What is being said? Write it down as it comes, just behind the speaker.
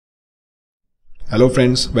Hello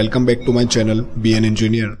friends, welcome back to my channel Be an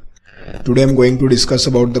Engineer. Today I am going to discuss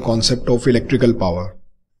about the concept of electrical power.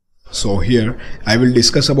 So here I will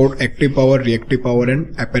discuss about active power, reactive power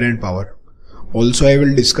and apparent power. Also I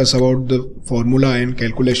will discuss about the formula and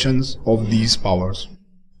calculations of these powers.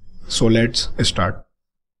 So let's start.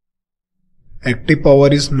 Active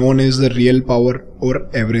power is known as the real power or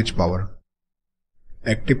average power.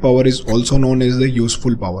 Active power is also known as the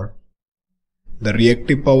useful power. The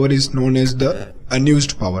reactive power is known as the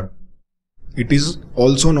unused power. It is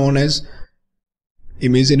also known as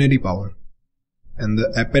imaginary power. And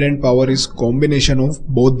the apparent power is combination of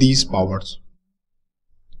both these powers.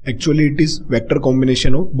 Actually it is vector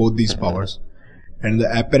combination of both these powers. And the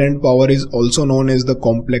apparent power is also known as the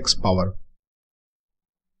complex power.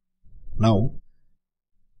 Now,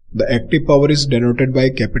 the active power is denoted by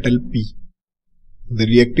capital P. The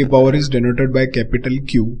reactive power is denoted by capital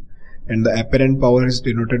Q. And the apparent power is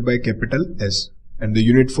denoted by capital S. And the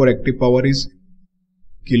unit for active power is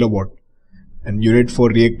kilowatt. And unit for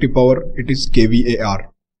reactive power it is kVAR.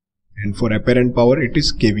 And for apparent power it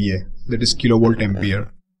is kVA, that is kilovolt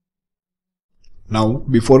ampere. Now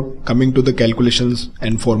before coming to the calculations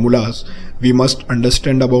and formulas, we must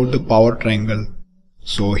understand about the power triangle.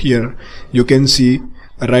 So here you can see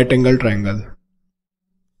a right angle triangle.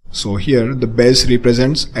 So here the base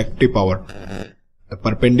represents active power. The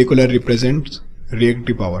perpendicular represents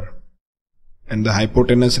reactive power and the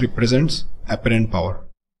hypotenuse represents apparent power.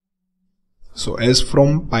 So as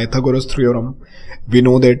from Pythagoras theorem, we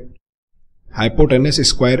know that hypotenuse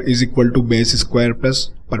square is equal to base square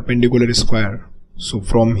plus perpendicular square. So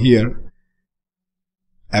from here,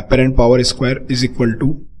 apparent power square is equal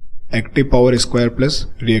to active power square plus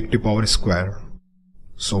reactive power square.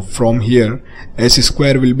 So from here, S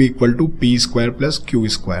square will be equal to P square plus Q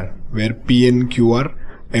square, where P and Q are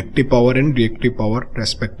active power and reactive power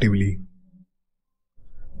respectively.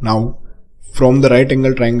 Now, from the right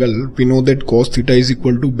angle triangle, we know that cos theta is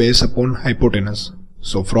equal to base upon hypotenuse.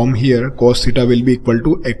 So from here, cos theta will be equal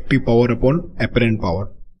to active power upon apparent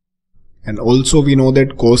power. And also we know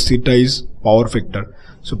that cos theta is power factor.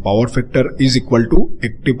 So power factor is equal to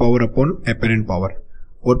active power upon apparent power,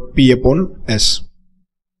 or P upon S.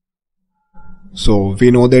 So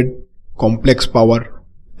we know that complex power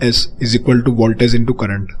S is equal to voltage into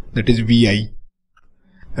current, that is VI.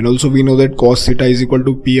 And also we know that cos theta is equal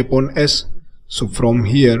to P upon S. So from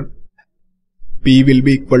here P will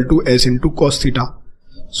be equal to S into cos theta.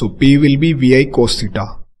 So P will be VI cos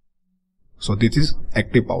theta. So this is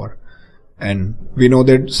active power. And we know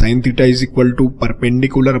that sin theta is equal to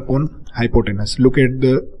perpendicular upon hypotenuse. Look at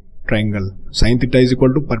the triangle. Sin theta is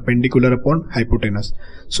equal to perpendicular upon hypotenuse.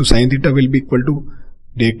 So sin theta will be equal to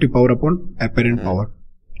reactive power upon apparent power,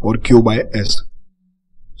 or Q by S.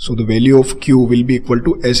 So the value of Q will be equal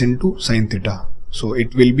to S into sin theta. So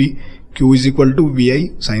it will be Q is equal to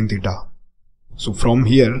VI sin theta. So from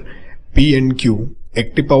here P and Q,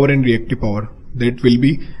 active power and reactive power, that will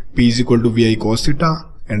be P is equal to VI cos theta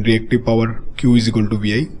and reactive power Q is equal to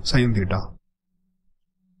VI sin theta.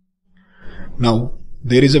 Now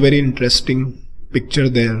there is a very interesting picture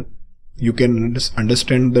there. You can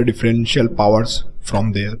understand the differential powers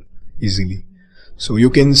from there easily. So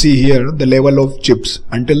you can see here the level of chips.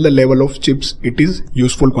 Until the level of chips, it is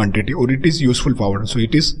useful quantity or it is useful power. So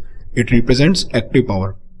it represents active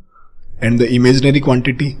power. And the imaginary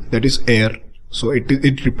quantity, that is air, so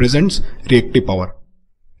it represents reactive power.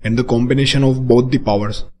 And the combination of both the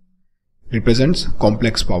powers represents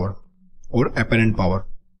complex power or apparent power.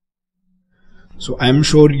 So I am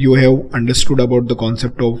sure you have understood about the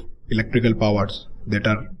concept of electrical powers, that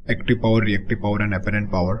are active power, reactive power and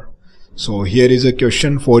apparent power. So here is a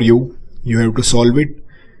question for you. You have to solve it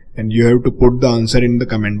and you have to put the answer in the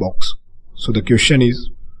comment box. So the question is,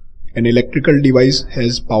 an electrical device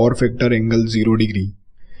has power factor angle 0 degree.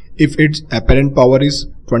 If its apparent power is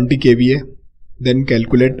 20 kVA, then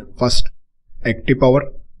calculate first active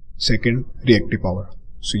power, second reactive power.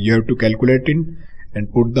 So you have to calculate it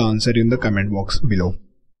and put the answer in the comment box below.